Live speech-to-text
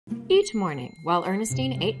Each morning, while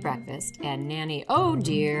Ernestine ate breakfast and Nanny, oh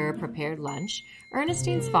dear, prepared lunch,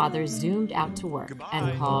 Ernestine's father zoomed out to work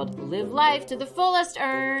and called, "Live life to the fullest,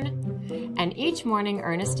 Ern!" And each morning,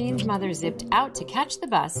 Ernestine's mother zipped out to catch the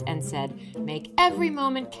bus and said, "Make every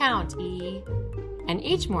moment count, E." And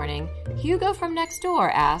each morning, Hugo from next door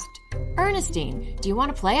asked, "Ernestine, do you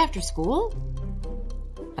want to play after school?"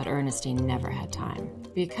 But Ernestine never had time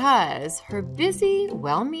because her busy,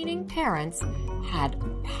 well-meaning parents had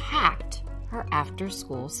packed her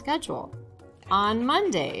after-school schedule. On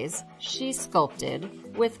Mondays, she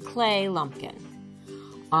sculpted with Clay Lumpkin.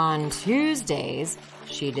 On Tuesdays,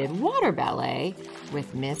 she did water ballet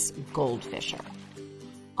with Miss Goldfisher.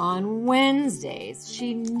 On Wednesdays,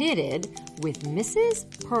 she knitted with Mrs.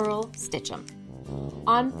 Pearl Stitchum.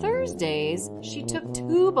 On Thursdays, she took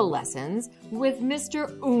tuba lessons with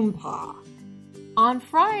Mr. Oompa. On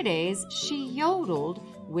Fridays, she yodeled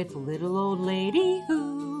with Little Old Lady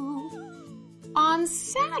Who. On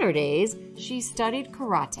Saturdays, she studied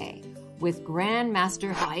karate with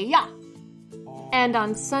Grandmaster Hiya. And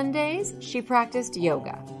on Sundays, she practiced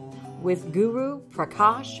yoga with Guru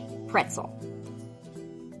Prakash Pretzel.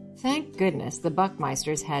 Thank goodness the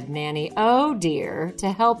Buckmeisters had Nanny, oh dear,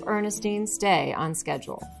 to help Ernestine stay on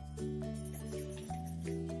schedule.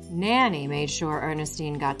 Nanny made sure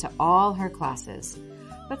Ernestine got to all her classes,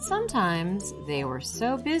 but sometimes they were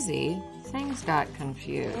so busy, things got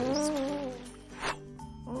confused.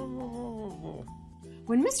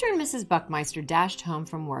 When Mr. and Mrs. Buckmeister dashed home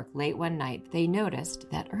from work late one night, they noticed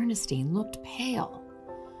that Ernestine looked pale.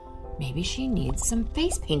 "Maybe she needs some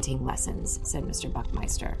face painting lessons," said Mr.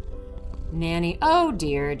 Buckmeister. Nanny, oh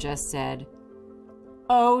dear, just said,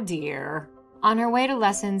 "Oh dear." On her way to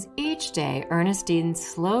lessons each day, Ernestine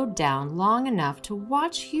slowed down long enough to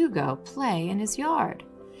watch Hugo play in his yard.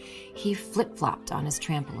 He flip-flopped on his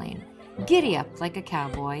trampoline, giddy up like a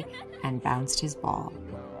cowboy, and bounced his ball.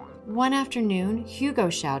 One afternoon, Hugo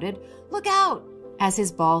shouted, "Look out!" as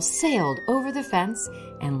his ball sailed over the fence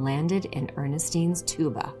and landed in Ernestine's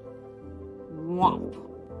tuba. Whomp!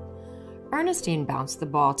 Ernestine bounced the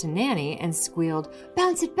ball to Nanny and squealed,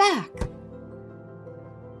 "Bounce it back!"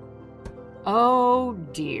 "Oh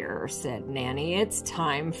dear," said Nanny, "it's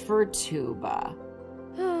time for tuba."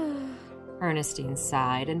 Ernestine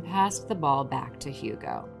sighed and passed the ball back to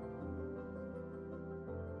Hugo.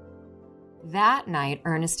 That night,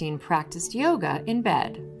 Ernestine practiced yoga in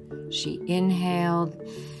bed. She inhaled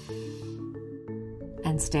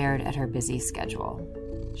and stared at her busy schedule.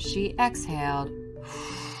 She exhaled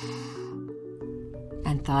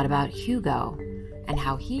and thought about Hugo and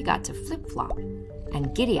how he got to flip-flop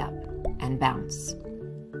and giddy up and bounce.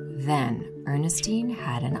 Then Ernestine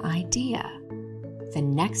had an idea. The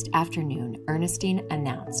next afternoon, Ernestine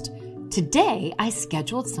announced, "Today I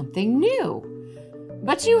scheduled something new."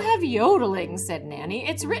 "But you have yodeling," said Nanny.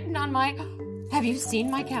 "It's written on my—" "Have you seen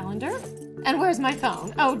my calendar? And where's my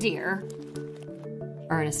phone? Oh dear."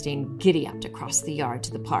 Ernestine giddy-upped across the yard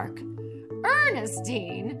to the park.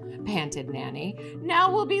 "Ernestine," panted Nanny,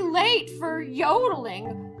 "now we'll be late for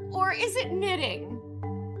yodeling. Or is it knitting?"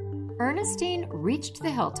 Ernestine reached the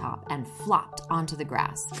hilltop and flopped onto the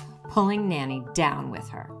grass, pulling Nanny down with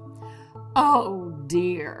her. "Oh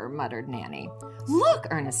dear," muttered Nanny. "Look,"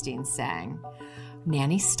 Ernestine sang.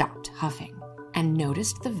 Nanny stopped, huffing, and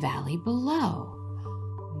noticed the valley below.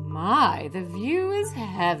 "My, the view is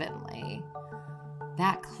heavenly."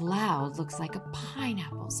 "That cloud looks like a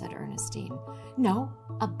pineapple," said Ernestine. "No,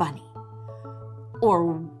 a bunny."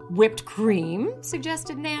 "Or whipped cream,"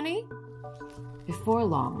 suggested Nanny. Before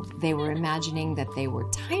long, they were imagining that they were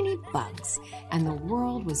tiny bugs and the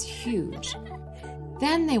world was huge.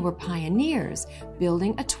 Then they were pioneers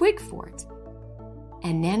building a twig fort.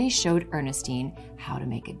 And Nanny showed Ernestine how to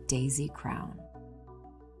make a daisy crown.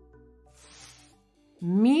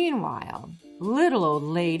 Meanwhile, Little Old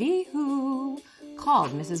Lady Who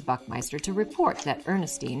called Mrs. Buckmeister to report that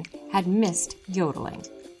Ernestine had missed yodeling.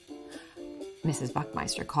 Mrs.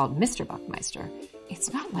 Buckmeister called Mr. Buckmeister.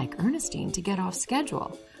 "It's not like Ernestine to get off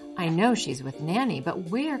schedule. I know she's with Nanny, but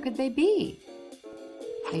where could they be?"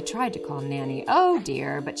 They tried to call Nanny, oh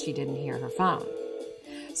dear, but she didn't hear her phone.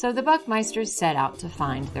 So the Buckmeisters set out to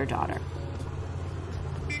find their daughter.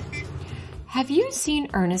 "Have you seen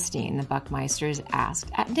Ernestine?" the Buckmeisters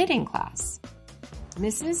asked at knitting class.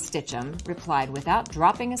 Mrs. Stitchum replied without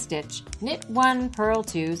dropping a stitch, "Knit 1, purl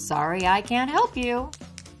 2, sorry I can't help you."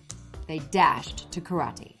 They dashed to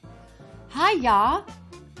karate. "Hi-ya!"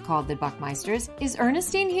 called the Buckmeisters. "Is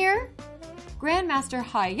Ernestine here?" Grandmaster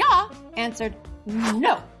Hi-ya answered,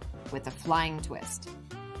 "No," with a flying twist.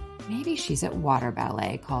 "Maybe she's at water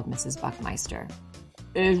ballet," called Mrs. Buckmeister.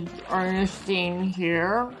 Is Ernestine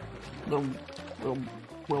here? The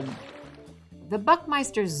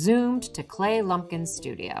Buckmeister zoomed to Clay Lumpkin's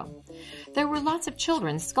studio. There were lots of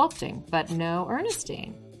children sculpting, but no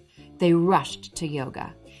Ernestine. They rushed to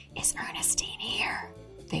Yoga. Is Ernestine here?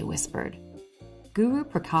 They whispered. Guru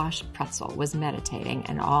Prakash Pretzel was meditating,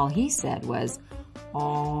 and all he said was,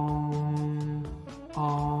 Om,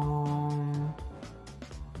 Om.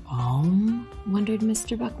 Om? Wondered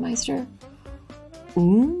Mr. Buckmeister.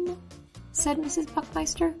 Said Mrs.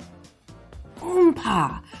 Buckmeister.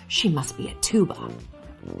 Oompa! She must be a tuba.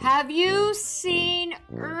 Have you seen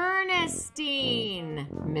Ernestine?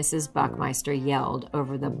 Mrs. Buckmeister yelled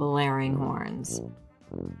over the blaring horns.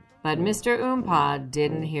 But Mr. Oompa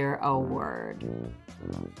didn't hear a word.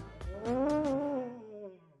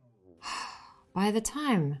 By the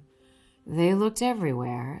time they looked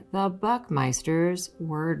everywhere, the Buckmeisters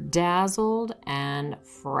were dazzled and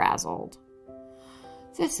frazzled.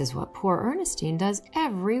 This is what poor Ernestine does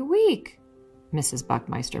every week, Mrs.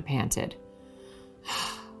 Buckmeister panted.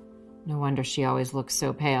 No wonder she always looks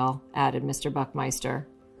so pale, added Mr. Buckmeister.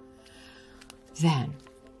 Then,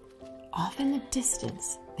 off in the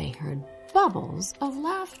distance, they heard bubbles of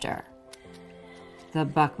laughter. The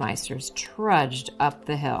Buckmeisters trudged up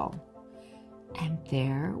the hill. And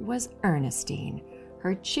there was Ernestine,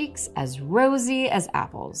 her cheeks as rosy as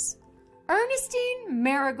apples. Ernestine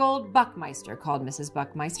Marigold Buckmeister, called Mrs.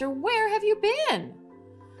 Buckmeister. Where have you been?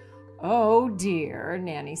 Oh, dear,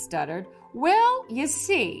 Nanny stuttered. Well, you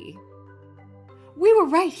see. We were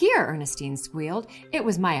right here, Ernestine squealed. It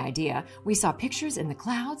was my idea. We saw pictures in the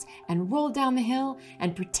clouds and rolled down the hill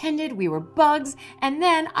and pretended we were bugs, and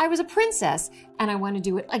then I was a princess, and I want to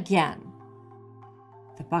do it again.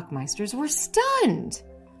 The Buckmeisters were stunned.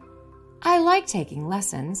 I like taking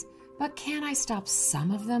lessons, but can't I stop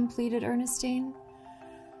some of them, pleaded Ernestine.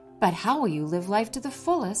 But how will you live life to the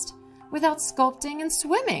fullest without sculpting and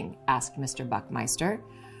swimming? Asked Mr. Buckmeister.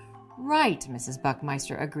 Right, Mrs.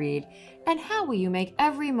 Buckmeister agreed. And how will you make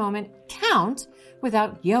every moment count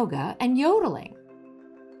without yoga and yodeling?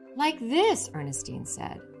 Like this, Ernestine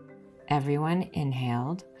said. Everyone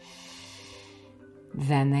inhaled.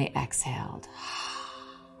 Then they exhaled.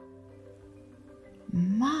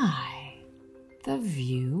 My, the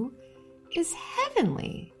view is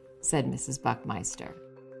heavenly, said Mrs. Buckmeister.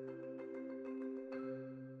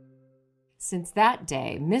 Since that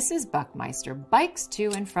day, Mrs. Buckmeister bikes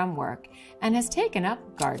to and from work and has taken up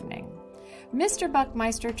gardening. Mr.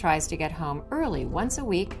 Buckmeister tries to get home early once a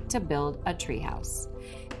week to build a treehouse.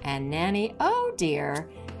 And Nanny, oh dear,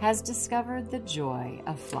 has discovered the joy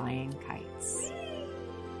of flying kites.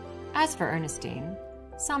 As for Ernestine,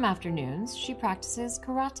 some afternoons she practices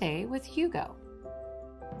karate with Hugo.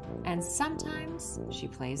 And sometimes she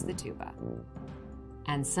plays the tuba.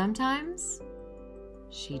 And sometimes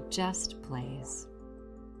she just plays.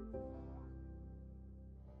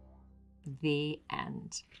 The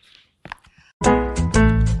end.